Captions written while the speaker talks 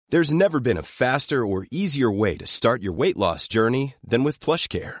There's never been a faster or easier way to start your weight loss journey than with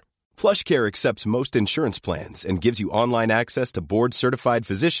PlushCare. PlushCare accepts most insurance plans and gives you online access to board-certified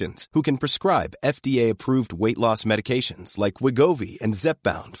physicians who can prescribe FDA-approved weight loss medications like Wegovy and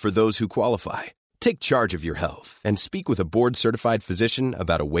Zepbound for those who qualify. Take charge of your health and speak with a board-certified physician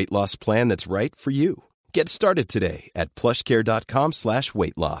about a weight loss plan that's right for you. Get started today at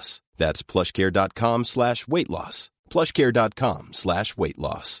plushcare.com/weight loss. That's plushcare.com/weight loss. plushcare.com/weight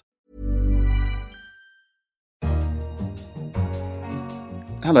loss.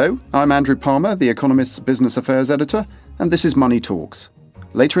 Hello, I'm Andrew Palmer, The Economist's business affairs editor, and this is Money Talks.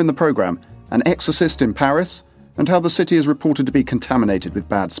 Later in the programme, an exorcist in Paris, and how the city is reported to be contaminated with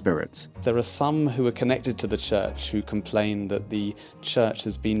bad spirits. There are some who are connected to the church who complain that the church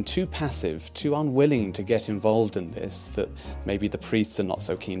has been too passive, too unwilling to get involved in this, that maybe the priests are not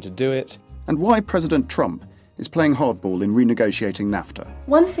so keen to do it. And why President Trump is playing hardball in renegotiating NAFTA.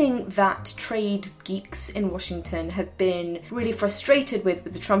 One thing that trade geeks in Washington have been really frustrated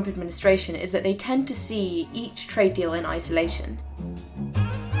with the Trump administration is that they tend to see each trade deal in isolation.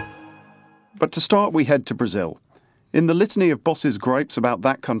 But to start, we head to Brazil. In the litany of bosses' gripes about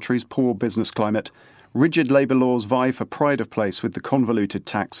that country's poor business climate, rigid labour laws vie for pride of place with the convoluted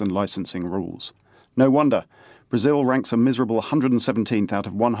tax and licensing rules. No wonder. Brazil ranks a miserable 117th out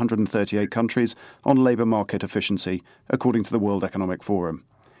of 138 countries on labour market efficiency, according to the World Economic Forum.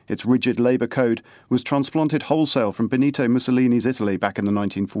 Its rigid labour code was transplanted wholesale from Benito Mussolini's Italy back in the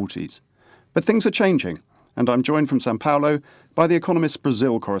 1940s. But things are changing, and I'm joined from São Paulo by The Economist's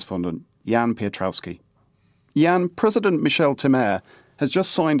Brazil correspondent, Jan Piotrowski. Jan, President Michel Temer has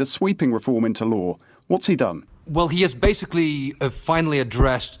just signed a sweeping reform into law. What's he done? Well, he has basically finally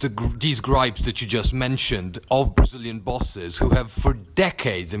addressed these gripes that you just mentioned of Brazilian bosses who have for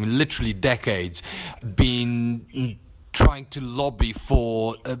decades, literally decades, been trying to lobby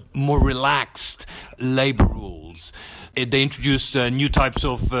for more relaxed labor rules. They introduced new types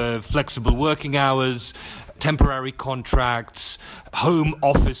of flexible working hours, temporary contracts, home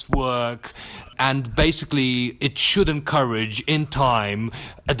office work, and basically it should encourage, in time,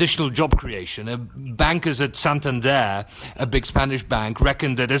 additional job creation. Bankers at Santander, a big Spanish bank,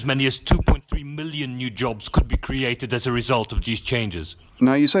 reckon that as many as 2.3 million new jobs could be created as a result of these changes.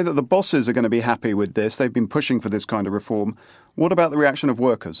 Now, you say that the bosses are going to be happy with this. They've been pushing for this kind of reform. What about the reaction of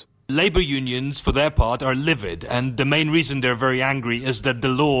workers? Labour unions, for their part, are livid, and the main reason they're very angry is that the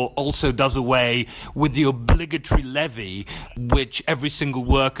law also does away with the obligatory levy which every single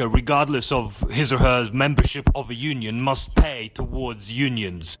worker, regardless of his or her membership of a union, must pay towards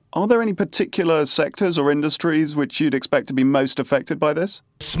unions. Are there any particular sectors or industries which you'd expect to be most affected by this?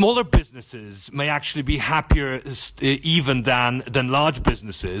 Smaller businesses may actually be happier even than large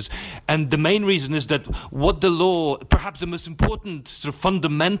businesses. And the main reason is that what the law, perhaps the most important sort of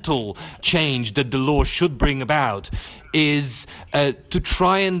fundamental change that the law should bring about, is to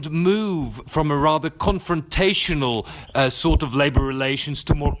try and move from a rather confrontational sort of labour relations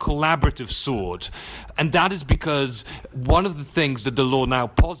to more collaborative sort. And that is because one of the things that the law now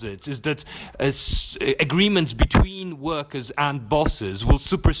posits is that agreements between workers and bosses will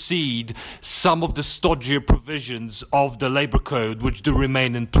supersede some of the stodgier provisions of the labour code which do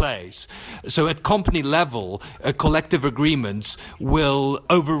remain in place. So at company level, collective agreements will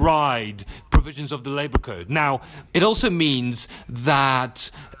override provisions of the labour code. Now, it also means that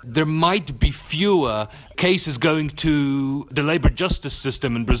there might be fewer cases going to the labor justice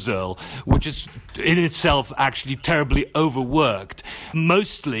system in Brazil, which is in itself actually terribly overworked.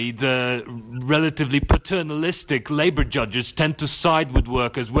 Mostly the relatively paternalistic labor judges tend to side with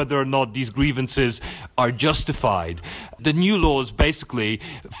workers whether or not these grievances are justified. The new laws basically,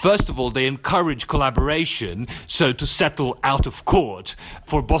 first of all, they encourage collaboration, so to settle out of court,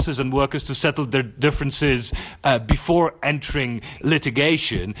 for bosses and workers to settle their differences before entering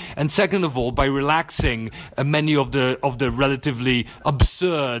litigation. And second of all, by relaxing many of the relatively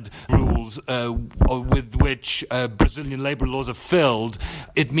absurd rules with which Brazilian labor laws are filled,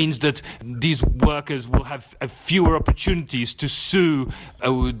 it means that these workers will have fewer opportunities to sue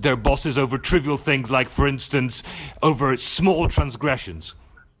their bosses over trivial things like, for instance, over small transgressions.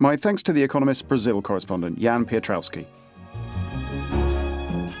 My thanks to The Economist's Brazil correspondent, Jan Piotrowski.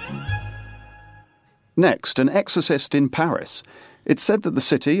 Next, an exorcist in Paris. It's said that the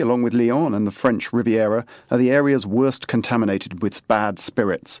city, along with Lyon and the French Riviera, are the areas worst contaminated with bad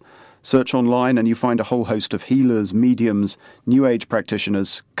spirits. Search online and you find a whole host of healers, mediums, New Age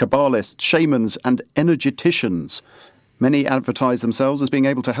practitioners, Kabbalists, shamans and energeticians. Many advertise themselves as being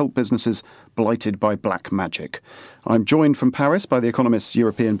able to help businesses blighted by black magic. I'm joined from Paris by The Economist's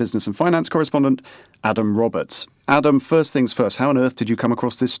European business and finance correspondent, Adam Roberts. Adam, first things first, how on earth did you come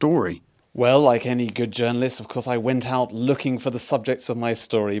across this story? Well, like any good journalist, of course, I went out looking for the subjects of my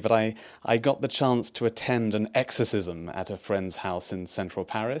story, but I got the chance to attend an exorcism at a friend's house in central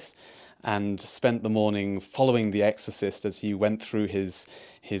Paris and spent the morning following the exorcist as he went through his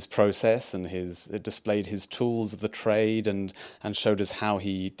process and displayed his tools of the trade and showed us how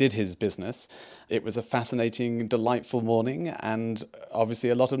he did his business. It was a fascinating, delightful morning and obviously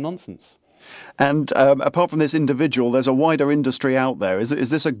a lot of nonsense. And apart from this individual, there's a wider industry out there. Is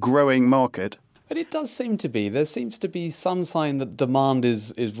this a growing market? But it does seem to be. There seems to be some sign that demand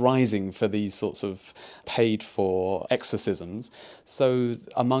is rising for these sorts of paid-for exorcisms. So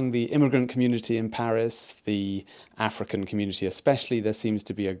among the immigrant community in Paris, the African community especially, there seems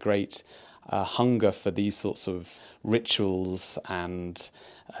to be a great hunger for these sorts of rituals and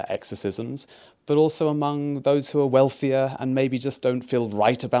exorcisms. But also among those who are wealthier and maybe just don't feel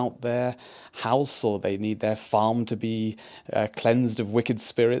right about their house, or they need their farm to be cleansed of wicked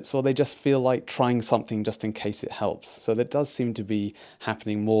spirits, or they just feel like trying something just in case it helps. So that does seem to be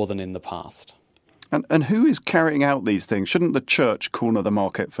happening more than in the past. And who is carrying out these things? Shouldn't the church corner the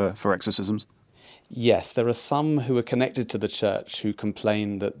market for exorcisms? Yes, there are some who are connected to the church who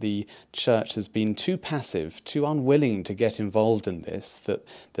complain that the church has been too passive, too unwilling to get involved in this, that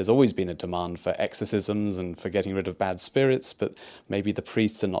there's always been a demand for exorcisms and for getting rid of bad spirits, but maybe the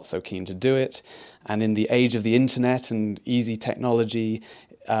priests are not so keen to do it. And in the age of the internet and easy technology,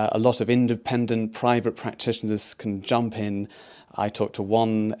 a lot of independent private practitioners can jump in. I talked to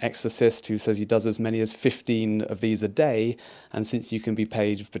one exorcist who says he does as many as 15 of these a day, and since you can be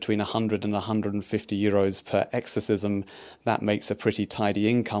paid between 100 and 150 euros per exorcism, that makes a pretty tidy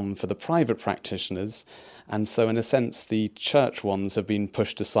income for the private practitioners. And so in a sense, the church ones have been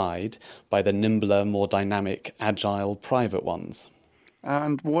pushed aside by the nimbler, more dynamic, agile private ones.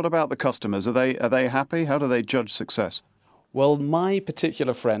 And what about the customers? Are they happy? How do they judge success? Well, my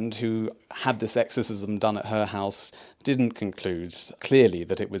particular friend who had this exorcism done at her house didn't conclude clearly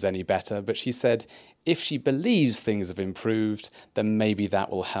that it was any better, but she said if she believes things have improved, then maybe that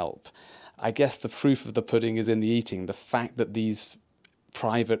will help. I guess the proof of the pudding is in the eating. The fact that these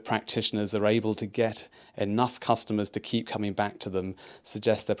private practitioners are able to get enough customers to keep coming back to them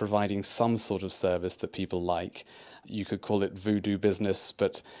suggests they're providing some sort of service that people like. You could call it voodoo business,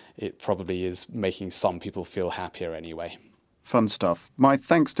 but it probably is making some people feel happier anyway. Fun stuff. My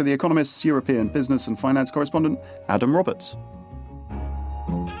thanks to The Economist's European business and finance correspondent, Adam Roberts.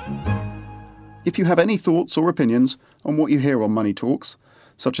 If you have any thoughts or opinions on what you hear on Money Talks,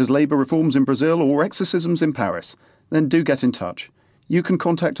 such as labour reforms in Brazil or exorcisms in Paris, then do get in touch. You can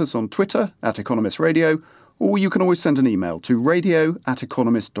contact us on Twitter @EconomistRadio, or you can always send an email to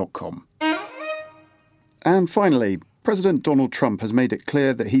radio@economist.com. And finally, President Donald Trump has made it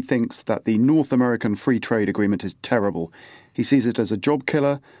clear that he thinks that the North American Free Trade Agreement is terrible. He sees it as a job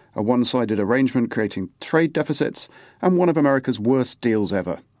killer, a one-sided arrangement creating trade deficits, and one of America's worst deals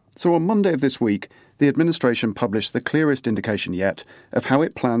ever. So on Monday of this week, the administration published the clearest indication yet of how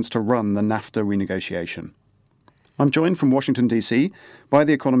it plans to run the NAFTA renegotiation. I'm joined from Washington, D.C. by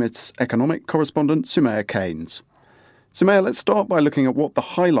The Economist's economic correspondent, Sumaya Keynes. Sumaya, let's start by looking at what the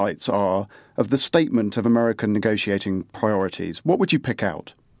highlights are of the statement of American negotiating priorities. What would you pick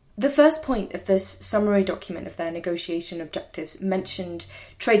out? The first point of this summary document of their negotiation objectives mentioned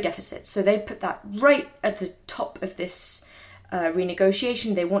trade deficits. So they put that right at the top of this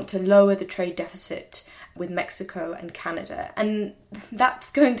renegotiation. They want to lower the trade deficit with Mexico and Canada. And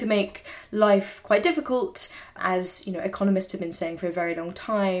that's going to make life quite difficult. As economists have been saying for a very long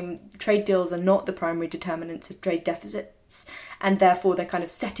time, trade deals are not the primary determinants of trade deficits, and therefore they're kind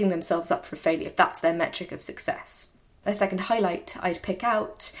of setting themselves up for failure if that's their metric of success. The second highlight I'd pick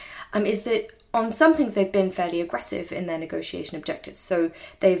out is that on some things they've been fairly aggressive in their negotiation objectives. So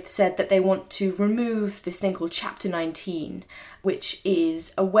they've said that they want to remove this thing called Chapter 19, which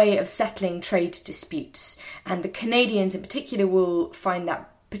is a way of settling trade disputes. And the Canadians in particular will find that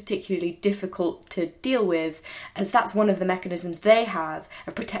particularly difficult to deal with, as that's one of the mechanisms they have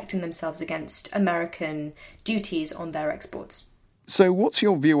of protecting themselves against American duties on their exports. So what's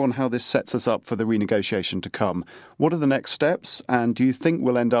your view on how this sets us up for the renegotiation to come? What are the next steps, and do you think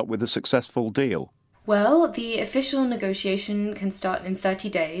we'll end up with a successful deal? Well, the official negotiation can start in 30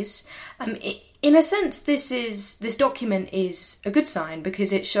 days. In a sense, this document is a good sign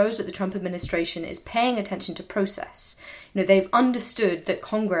because it shows that the Trump administration is paying attention to process. They've understood that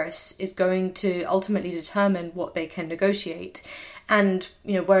Congress is going to ultimately determine what they can negotiate. And,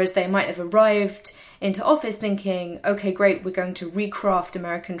 whereas they might have arrived into office thinking, okay, great, we're going to recraft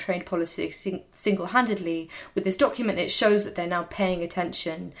American trade policy single-handedly. With this document, it shows that they're now paying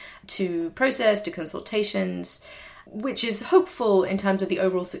attention to process, to consultations, which is hopeful in terms of the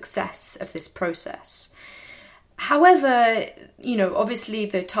overall success of this process. However, obviously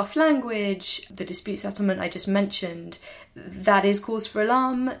the tough language, the dispute settlement I just mentioned, that is cause for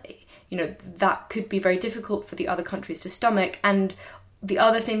alarm. That could be very difficult for the other countries to stomach. And the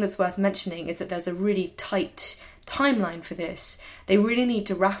other thing that's worth mentioning is that there's a really tight timeline for this. They really need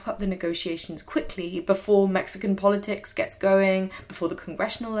to wrap up the negotiations quickly before Mexican politics gets going, before the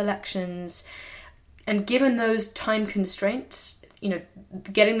congressional elections. And given those time constraints,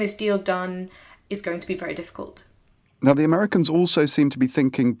 getting this deal done is going to be very difficult. Now, the Americans also seem to be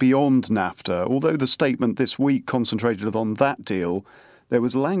thinking beyond NAFTA. Although the statement this week concentrated on that deal, there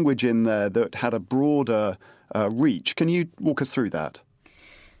was language in there that had a broader reach. Can you walk us through that?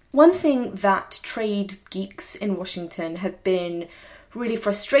 One thing that trade geeks in Washington have been really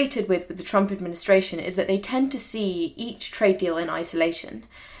frustrated with the Trump administration is that they tend to see each trade deal in isolation.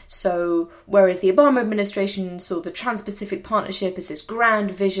 So whereas the Obama administration saw the Trans-Pacific Partnership as this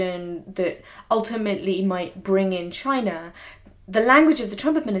grand vision that ultimately might bring in China, the language of the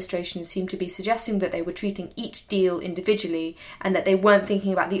Trump administration seemed to be suggesting that they were treating each deal individually and that they weren't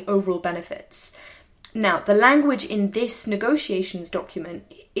thinking about the overall benefits. Now, the language in this negotiations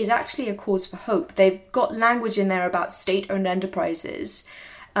document is actually a cause for hope. They've got language in there about state-owned enterprises.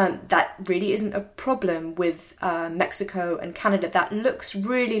 That really isn't a problem with Mexico and Canada. That looks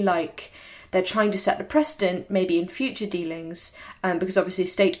really like they're trying to set a precedent, maybe in future dealings, because obviously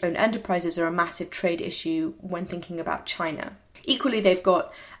state-owned enterprises are a massive trade issue when thinking about China. Equally, they've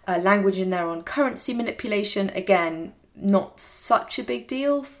got language in there on currency manipulation. Again, not such a big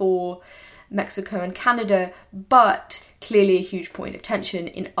deal for Mexico and Canada, but clearly a huge point of tension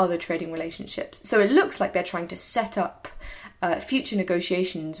in other trading relationships. So it looks like they're trying to set up future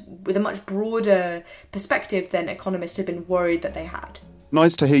negotiations with a much broader perspective than economists have been worried that they had.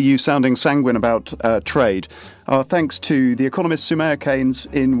 Nice to hear you sounding sanguine about trade. Thanks to the economist Sumaia Keynes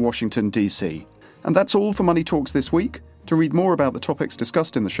in Washington, D.C. And that's all for Money Talks this week. To read more about the topics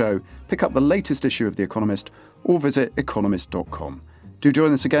discussed in the show, pick up the latest issue of The Economist or visit economist.com. Do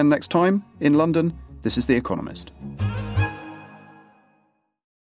join us again next time in London. This is The Economist.